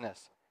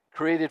righteousness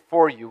created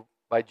for you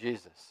by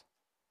Jesus.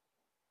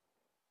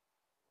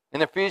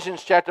 In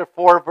Ephesians chapter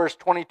 4, verse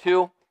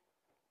 22,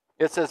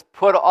 it says,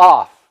 put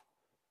off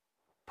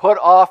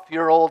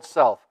your old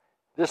self.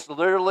 This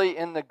literally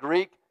in the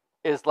Greek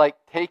is like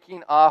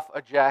taking off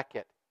a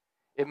jacket.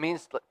 It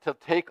means to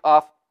take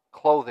off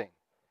clothing.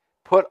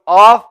 Put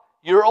off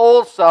your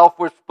old self,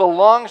 which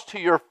belongs to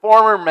your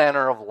former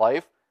manner of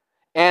life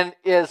and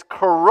is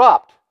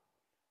corrupt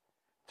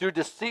through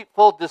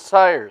deceitful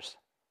desires,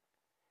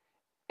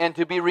 and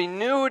to be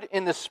renewed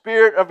in the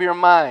spirit of your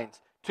minds.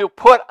 To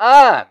put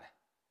on.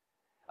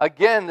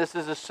 Again, this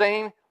is the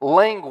same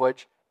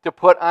language to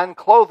put on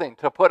clothing,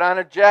 to put on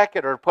a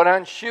jacket or put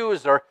on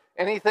shoes or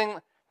anything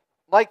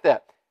like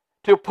that.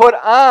 To put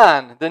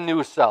on the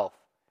new self,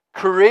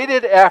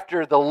 created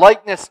after the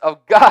likeness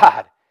of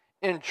God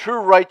in true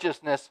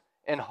righteousness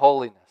and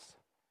holiness.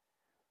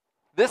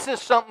 This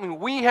is something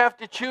we have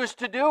to choose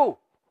to do.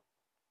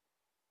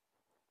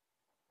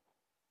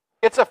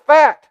 It's a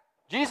fact.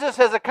 Jesus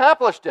has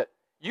accomplished it.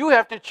 You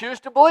have to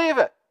choose to believe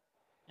it.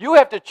 You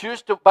have to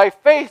choose to, by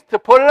faith, to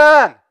put it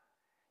on.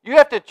 You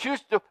have to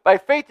choose to, by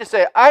faith, to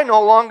say, I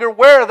no longer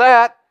wear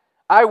that.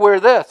 I wear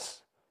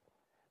this.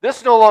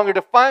 This no longer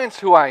defines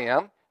who I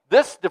am.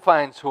 This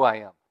defines who I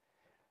am.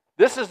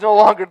 This is no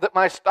longer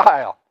my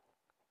style.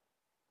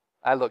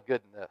 I look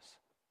good in this.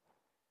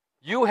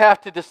 You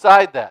have to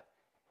decide that.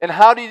 And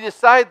how do you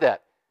decide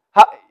that?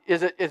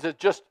 Is it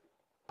just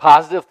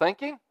positive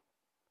thinking?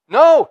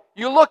 No,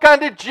 you look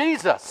unto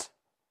Jesus.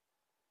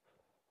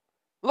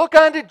 Look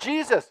unto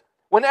Jesus.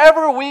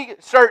 Whenever we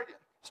start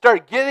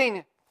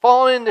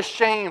falling into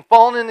shame,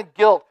 falling into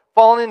guilt,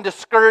 falling into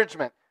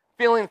discouragement,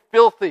 feeling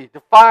filthy,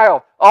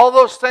 defiled, all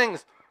those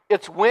things,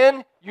 it's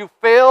when you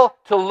fail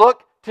to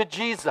look to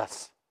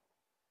Jesus.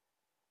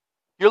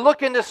 You're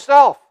looking to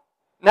self,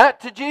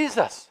 not to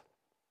Jesus.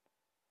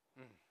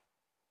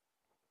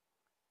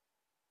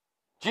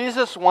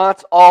 Jesus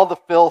wants all the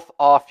filth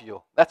off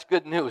you. That's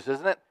good news,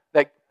 isn't it?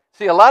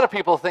 See, a lot of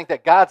people think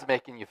that God's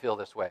making you feel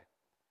this way.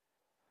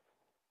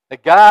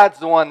 That God's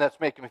the one that's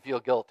making me feel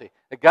guilty.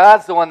 That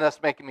God's the one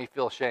that's making me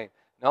feel shame.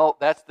 No,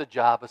 that's the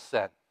job of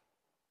sin.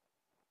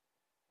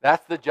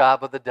 That's the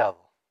job of the devil.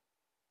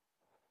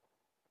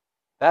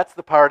 That's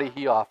the party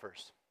he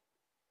offers.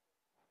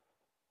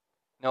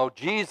 No,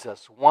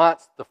 Jesus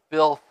wants the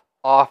filth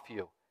off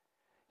you.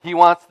 He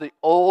wants the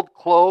old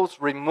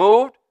clothes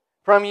removed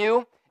from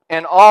you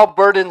and all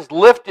burdens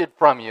lifted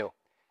from you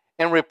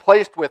and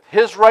replaced with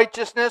His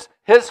righteousness,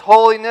 His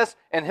holiness,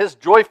 and His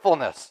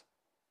joyfulness.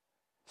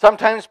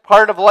 Sometimes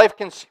part of life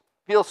can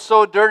feel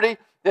so dirty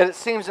that it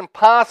seems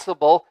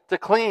impossible to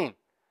clean.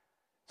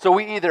 So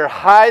we either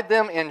hide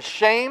them in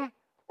shame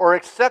or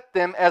accept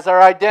them as our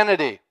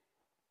identity.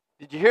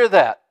 Did you hear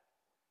that?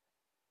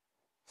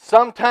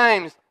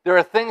 Sometimes there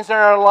are things in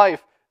our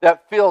life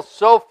that feel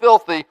so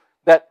filthy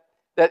that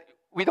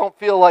we don't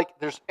feel like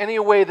there's any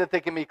way that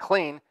they can be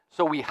clean,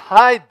 so we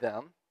hide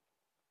them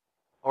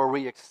or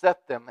we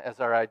accept them as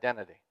our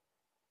identity.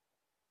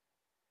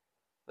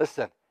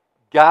 Listen,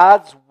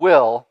 God's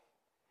will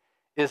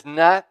is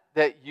not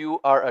that you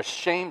are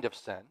ashamed of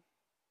sin.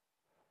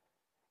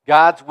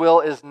 God's will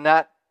is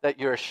not that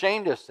you're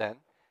ashamed of sin.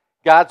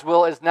 God's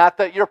will is not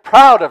that you're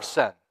proud of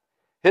sin.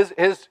 His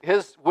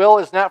will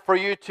is not for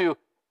you to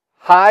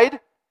hide.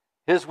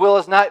 His will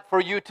is not for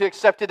you to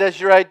accept it as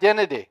your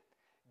identity.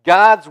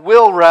 God's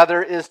will,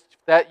 rather, is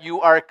that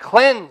you are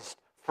cleansed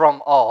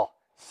from all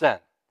sin.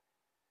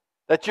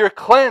 That you're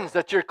cleansed,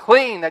 that you're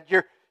clean, that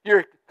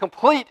you're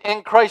complete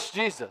in Christ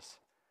Jesus.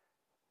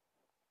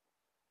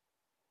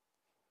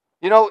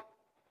 You know,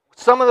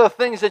 some of the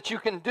things that you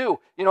can do.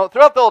 You know,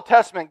 throughout the Old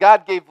Testament,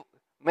 God gave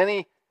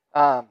many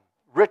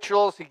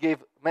rituals. He gave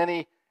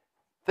many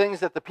things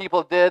that the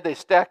people did. They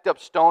stacked up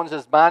stones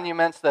as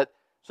monuments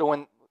so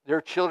when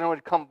their children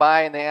would come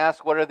by and they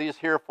ask, what are these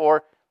here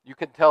for? You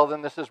can tell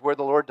them this is where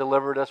the Lord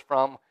delivered us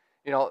from.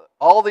 You know,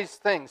 all these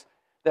things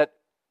that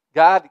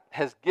God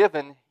has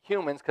given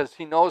humans because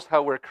He knows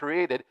how we're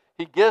created.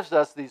 He gives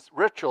us these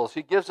rituals.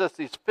 He gives us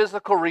these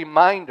physical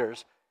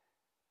reminders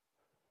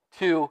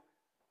to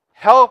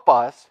help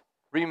us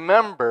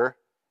remember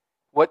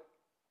what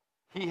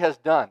He has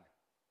done.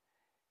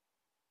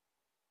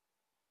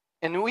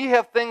 And we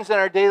have things in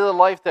our daily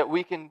life that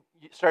we can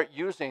start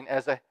using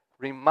as a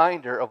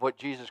reminder of what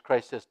Jesus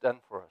Christ has done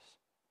for us.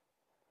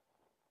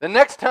 The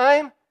next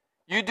time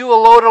you do a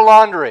load of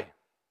laundry,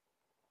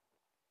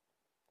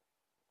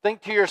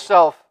 think to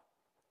yourself,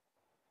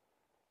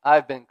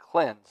 I've been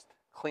cleansed,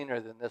 cleaner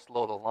than this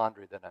load of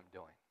laundry that I'm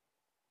doing.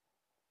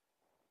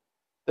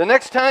 The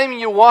next time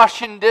you're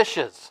washing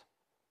dishes,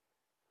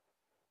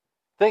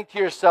 think to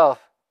yourself,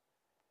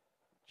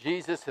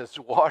 Jesus has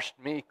washed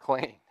me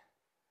clean.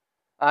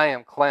 I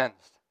am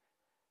cleansed.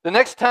 The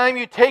next time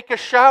you take a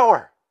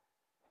shower,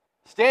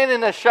 stand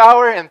in the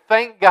shower and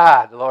thank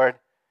God, Lord,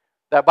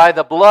 that by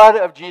the blood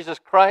of Jesus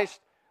Christ,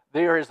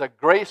 there is a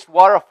grace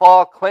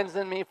waterfall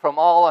cleansing me from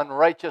all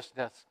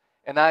unrighteousness.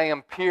 And I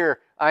am pure,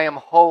 I am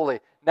holy,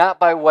 not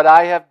by what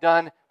I have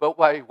done, but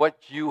by what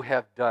you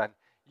have done.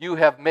 You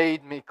have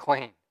made me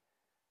clean.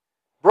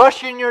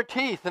 Brushing your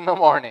teeth in the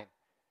morning,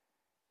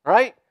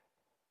 right?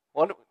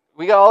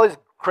 We got all these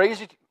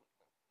crazy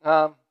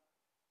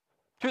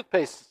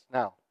toothpaste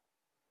now.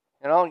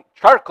 You know,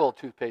 charcoal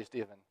toothpaste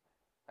even.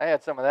 I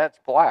had some of that. It's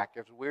black.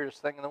 It's the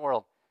weirdest thing in the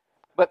world.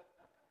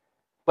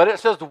 But it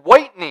says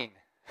whitening.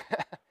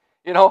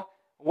 You know,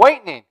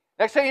 whitening.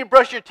 Next time you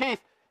brush your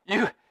teeth,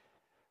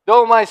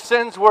 though my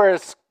sins were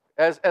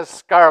as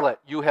scarlet,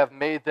 you have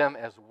made them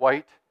as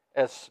white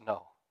as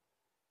snow.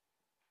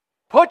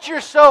 Put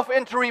yourself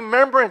into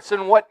remembrance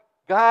in what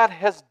God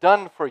has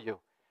done for you,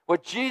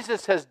 what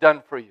Jesus has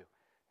done for you.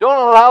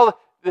 Don't allow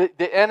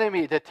the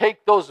enemy to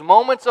take those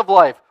moments of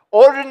life,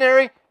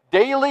 ordinary,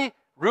 daily,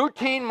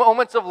 routine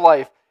moments of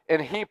life,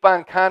 and heap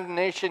on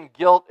condemnation,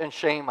 guilt, and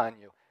shame on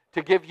you,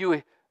 to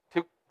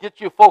get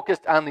you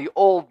focused on the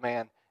old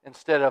man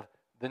instead of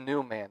the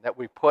new man that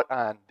we put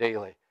on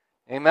daily.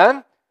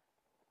 Amen?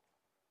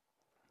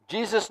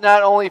 Jesus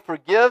not only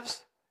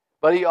forgives,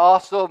 but He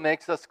also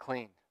makes us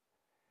clean.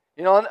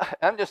 You know,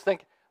 I'm just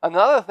thinking,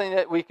 another thing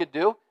that we could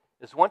do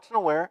is once in a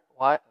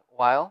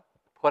while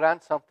put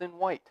on something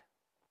white.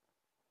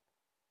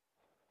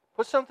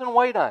 Put something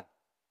white on.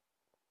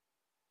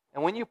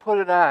 And when you put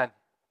it on,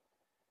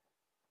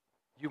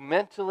 you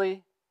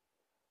mentally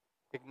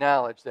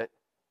acknowledge that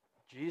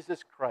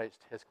Jesus Christ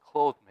has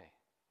clothed me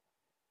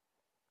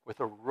with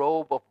a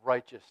robe of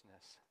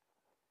righteousness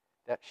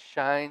that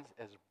shines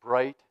as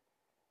bright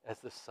as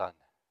the sun.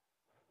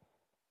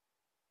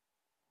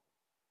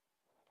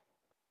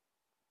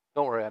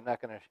 Don't worry, I'm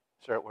not going to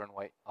start wearing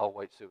all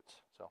white suits,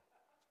 so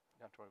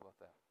don't have to worry about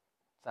that.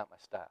 It's not my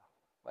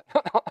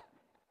style.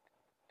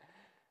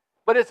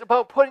 But it's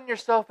about putting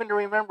yourself into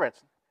remembrance.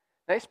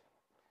 Nice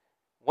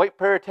white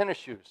pair of tennis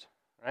shoes,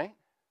 right?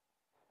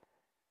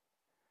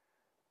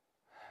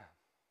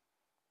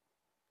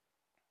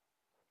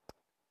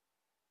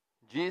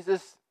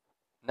 Jesus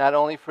not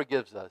only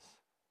forgives us,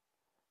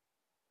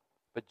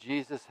 but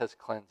Jesus has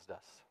cleansed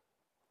us.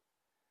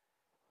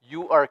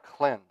 You are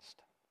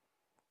cleansed.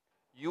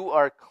 You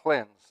are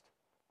cleansed.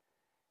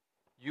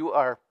 You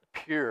are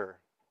pure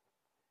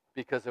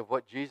because of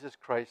what Jesus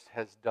Christ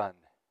has done.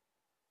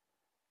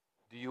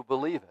 Do you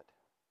believe it?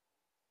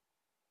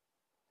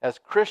 As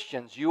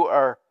Christians, you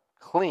are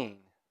clean,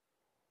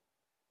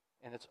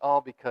 and it's all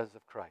because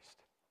of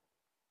Christ.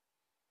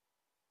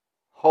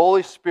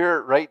 Holy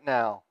Spirit right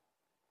now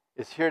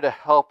is here to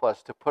help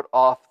us to put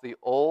off the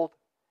old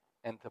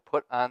and to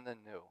put on the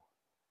new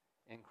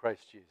in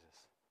Christ Jesus.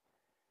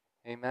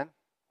 Amen?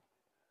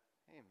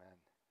 Amen.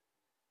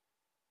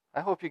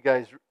 I hope you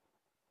guys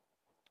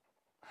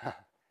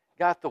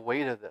got the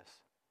weight of this.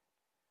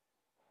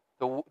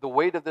 The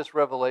weight of this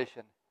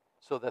revelation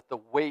so that the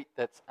weight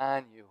that's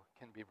on you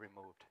can be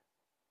removed.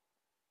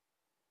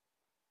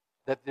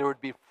 That there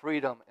would be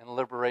freedom and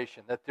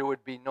liberation. That there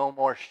would be no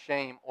more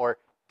shame or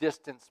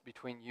distance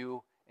between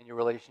you in your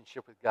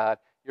relationship with God,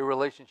 your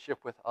relationship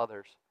with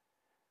others.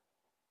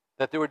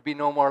 That there would be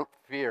no more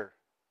fear.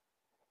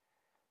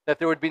 That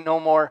there would be no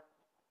more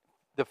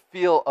the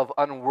feel of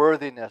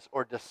unworthiness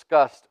or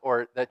disgust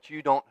or that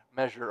you don't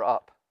measure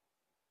up.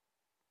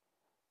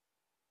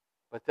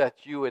 But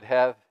that you would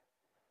have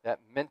that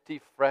minty,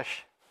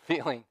 fresh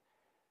feeling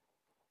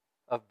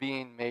of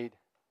being made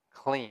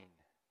clean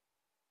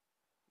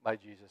by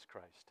Jesus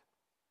Christ.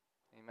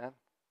 Amen?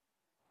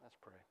 Let's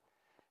pray.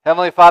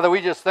 Heavenly Father,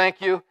 we just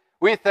thank you.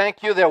 We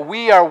thank you that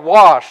we are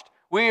washed.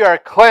 We are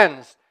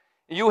cleansed.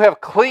 You have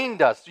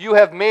cleaned us. You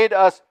have made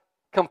us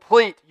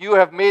complete. You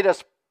have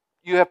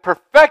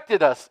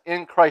perfected us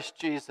in Christ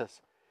Jesus.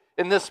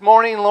 And this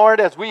morning, Lord,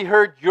 as we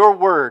heard your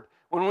word,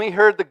 when we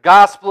heard the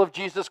gospel of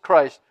Jesus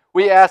Christ,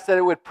 we ask that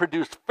it would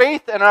produce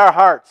faith in our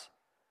hearts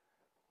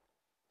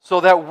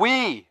so that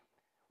we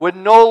would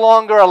no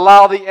longer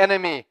allow the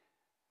enemy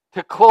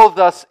to clothe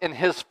us in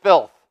his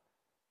filth,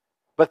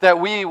 but that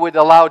we would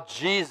allow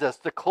Jesus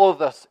to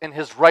clothe us in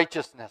his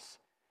righteousness,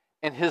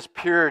 in his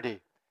purity,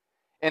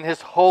 in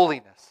his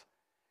holiness.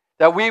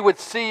 That we would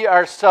see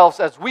ourselves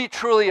as we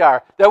truly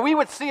are. That we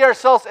would see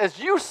ourselves as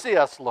you see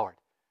us, Lord.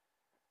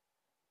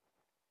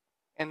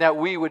 And that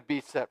we would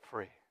be set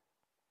free.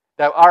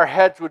 That our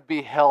heads would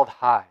be held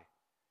high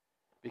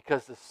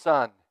because the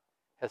Son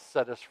has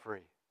set us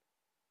free.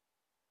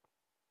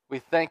 We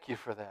thank you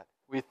for that.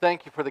 We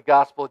thank you for the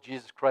gospel of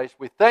Jesus Christ.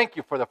 We thank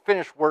you for the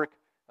finished work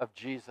of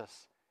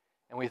Jesus.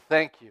 And we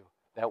thank you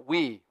that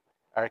we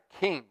are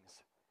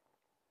kings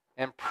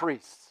and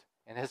priests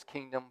in his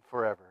kingdom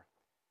forever.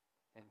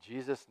 In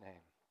Jesus'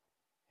 name,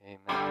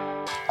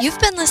 amen. You've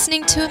been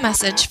listening to a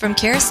message from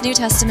Charis New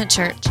Testament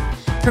Church.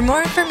 For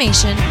more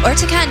information or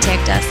to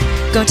contact us,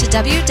 go to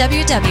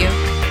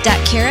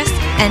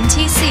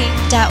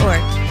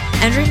www.charisntc.org.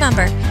 And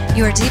remember,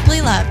 you are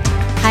deeply loved,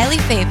 highly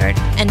favored,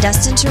 and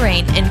destined to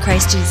reign in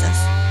Christ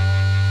Jesus.